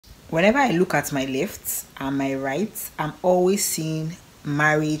Whenever I look at my left and my right, I'm always seeing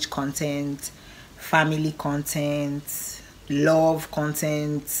marriage content, family content, love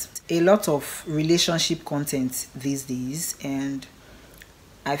content, a lot of relationship content these days. And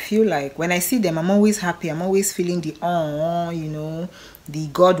I feel like when I see them, I'm always happy. I'm always feeling the the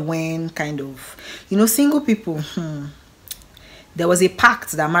Godwin kind of, single people. There was a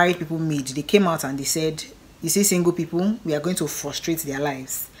pact that married people made. They came out and they said, you see, single people, we are going to frustrate their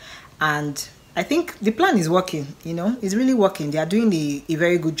lives. And I think the plan is working, it's really working. They are doing a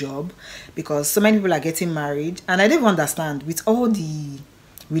very good job because so many people are getting married. And I don't understand, with all the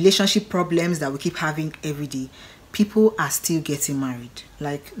relationship problems that we keep having every day, people are still getting married.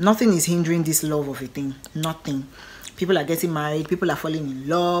 Like, nothing is hindering this love of a thing. Nothing. People are getting married, people are falling in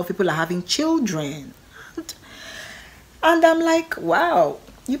love, people are having children. And I'm like, wow,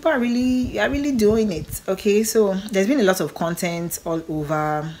 you are really doing it. Okay, so there's been a lot of content all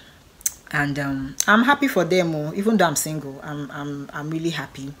over, and I'm happy for them. Even though I'm single, I'm really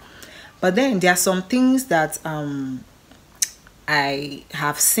happy. But then there are some things that I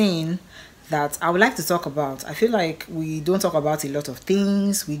have seen that I would like to talk about. I feel like we don't talk about a lot of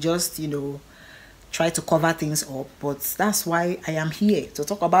things. We just, try to cover things up. But that's why I am here, to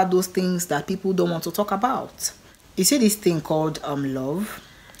talk about those things that people don't want to talk about. You see this thing called love.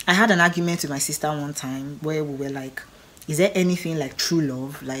 I had an argument with my sister one time where we were like, is there anything like true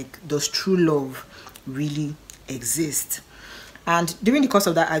love? Like, does true love really exist? And during the course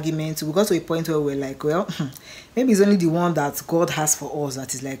of that argument, we got to a point where we were like, well, maybe it's only the one that God has for us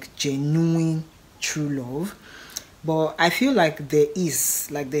that is like genuine true love. But I feel like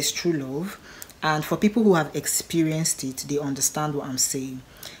there's true love. And for people who have experienced it, they understand what I'm saying.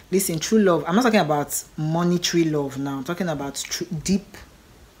 Listen, true love, I'm not talking about monetary love now. I'm talking about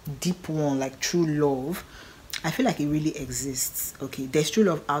deep one, like true love. I feel like it really exists. Okay, there's true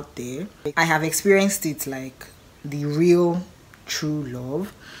love out there. I have experienced it, like the real true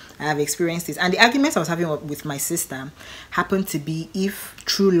love. I have experienced it. And the argument I was having with my sister happened to be if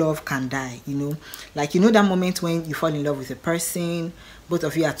true love can die, Like, that moment when you fall in love with a person, both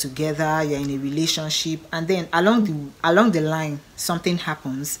of you are together, you're in a relationship, and then along the line, something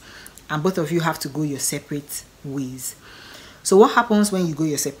happens, and both of you have to go your separate ways. So what happens when you go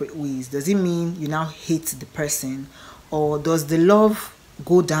your separate ways? Does it mean you now hate the person? Or does the love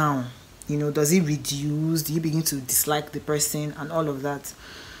go down? Does it reduce? Do you begin to dislike the person and all of that?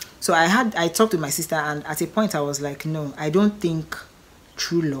 So I talked to my sister, and at a point I was like, no, I don't think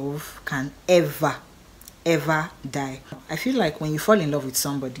true love can ever die. I feel like when you fall in love with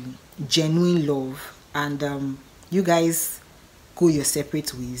somebody, genuine love, and you guys go your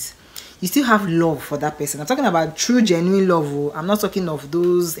separate ways, you still have love for that person. I'm talking about true genuine love. I'm not talking of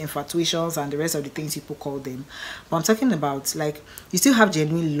those infatuations and the rest of the things people call them, but I'm talking about, like, you still have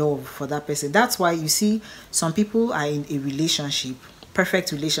genuine love for that person. That's why you see some people are in a relationship,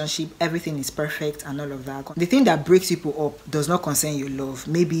 perfect relationship, everything is perfect and all of that. The thing that breaks people up does not concern your love.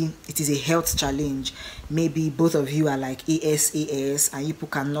 Maybe it is a health challenge. Maybe both of you are like AS and you people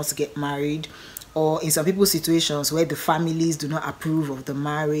cannot get married. Or in some people's situations where the families do not approve of the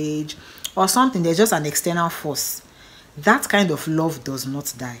marriage or something, there's just an external force. That kind of love does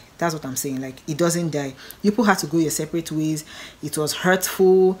not die. That's what I'm saying. Like, it doesn't die. You people had to go your separate ways. It was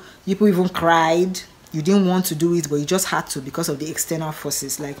hurtful. You people even cried. You didn't want to do it, but you just had to because of the external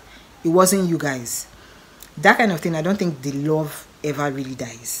forces. Like, it wasn't you guys. That kind of thing, I don't think the love ever really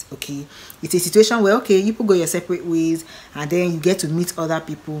dies. Okay, it's a situation where, okay, you people go your separate ways, and then you get to meet other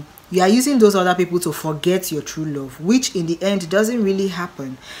people. You are using those other people to forget your true love, which in the end doesn't really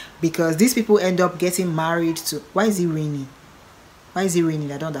happen, because these people end up getting married to... Why is it raining? Why is it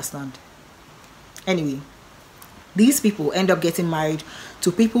raining? I don't understand. Anyway, these people end up getting married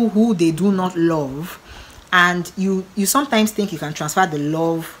to people who they do not love, and you sometimes think you can transfer the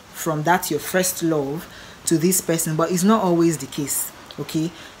love from that your first love to this person, but it's not always the case.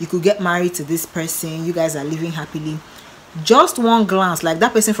 Okay, you could get married to this person, you guys are living happily, just one glance, like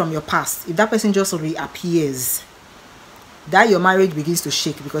that person from your past, if that person just reappears, that your marriage begins to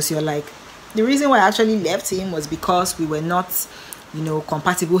shake, because you're like, the reason why I actually left him was because we were not,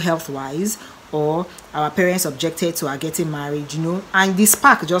 compatible health-wise, or our parents objected to our getting married, and the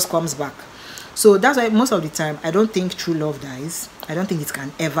spark just comes back. So that's why most of the time, I don't think true love dies. I don't think it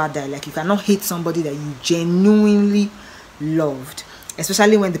can ever die. Like, you cannot hate somebody that you genuinely loved,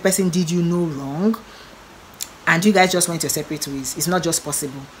 especially when the person did you no wrong and you guys just went your separate ways. It's not just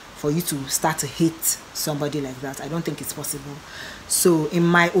possible for you to start to hate somebody like that. I don't think it's possible. So in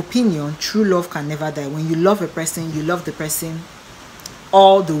my opinion, true love can never die. When you love a person, you love the person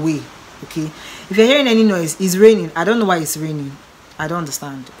all the way. Okay, if you're hearing any noise, it's raining. I don't know why it's raining. I don't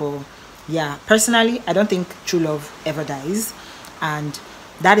understand. But yeah, personally, I don't think true love ever dies. And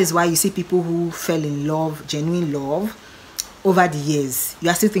that is why you see people who fell in love, genuine love, over the years, you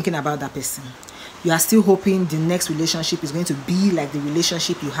are still thinking about that person. You are still hoping the next relationship is going to be like the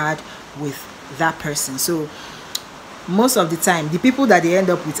relationship you had with that person. So most of the time, the people that they end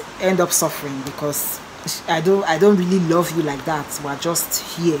up with end up suffering, because I don't really love you like that. We're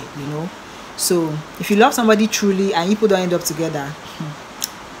just here, you know. So if you love somebody truly and you people don't end up together,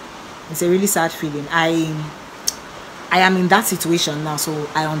 it's a really sad feeling. I am in that situation now, so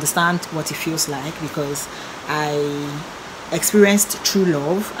I understand what it feels like, because I experienced true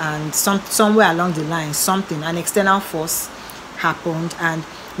love, and somewhere along the line, an external force happened, and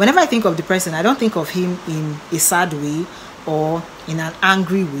whenever I think of the person, I don't think of him in a sad way or in an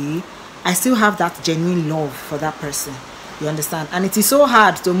angry way. I still have that genuine love for that person, you understand? And it is so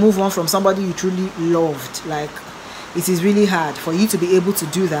hard to move on from somebody you truly loved. Like, it is really hard for you to be able to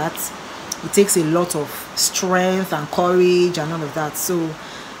do that. It takes a lot of strength and courage and all of that. So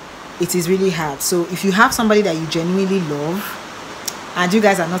it is really hard. So if you have somebody that you genuinely love and you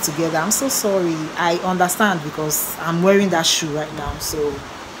guys are not together, I'm so sorry. I understand, because I'm wearing that shoe right now. So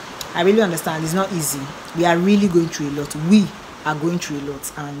I really understand. It's not easy. We are really going through a lot. We are going through a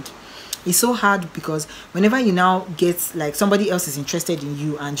lot, and it's so hard, because whenever you now get like somebody else is interested in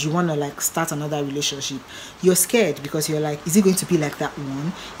you and you want to like start another relationship, you're scared, because you're like, is it going to be like that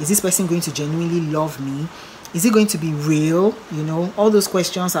one? Is this person going to genuinely love me? Is it going to be real? You know, all those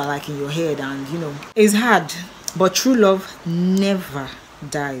questions are like in your head, and you know, it's hard. But true love never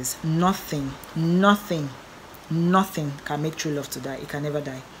dies. Nothing can make true love to die. It can never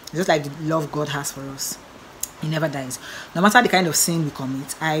die. It's just like the love God has for us. It never dies, no matter the kind of sin we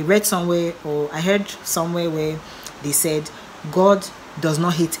commit. I read somewhere, or I heard somewhere, where they said God does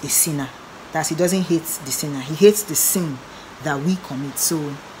not hate a sinner. That he doesn't hate the sinner. He hates the sin that we commit.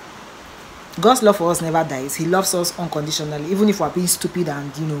 So God's love for us never dies. He loves us unconditionally. Even if we're being stupid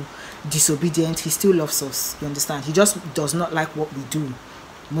and, you know, disobedient, he still loves us. You understand? He just does not like what we do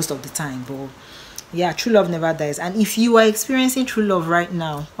most of the time. But yeah, true love never dies. And if you are experiencing true love right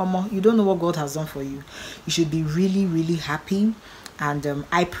now, you don't know what God has done for you. You should be really, really happy. And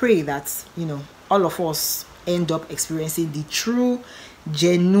I pray that, you know, all of us end up experiencing the true,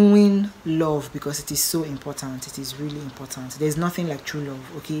 genuine love, because it is so important. It is really important. There's nothing like true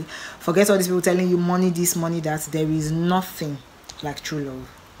love, okay? Forget all these people telling you money this, money that. There is nothing like true love.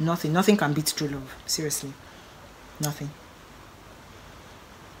 Nothing can beat true love. Seriously, nothing.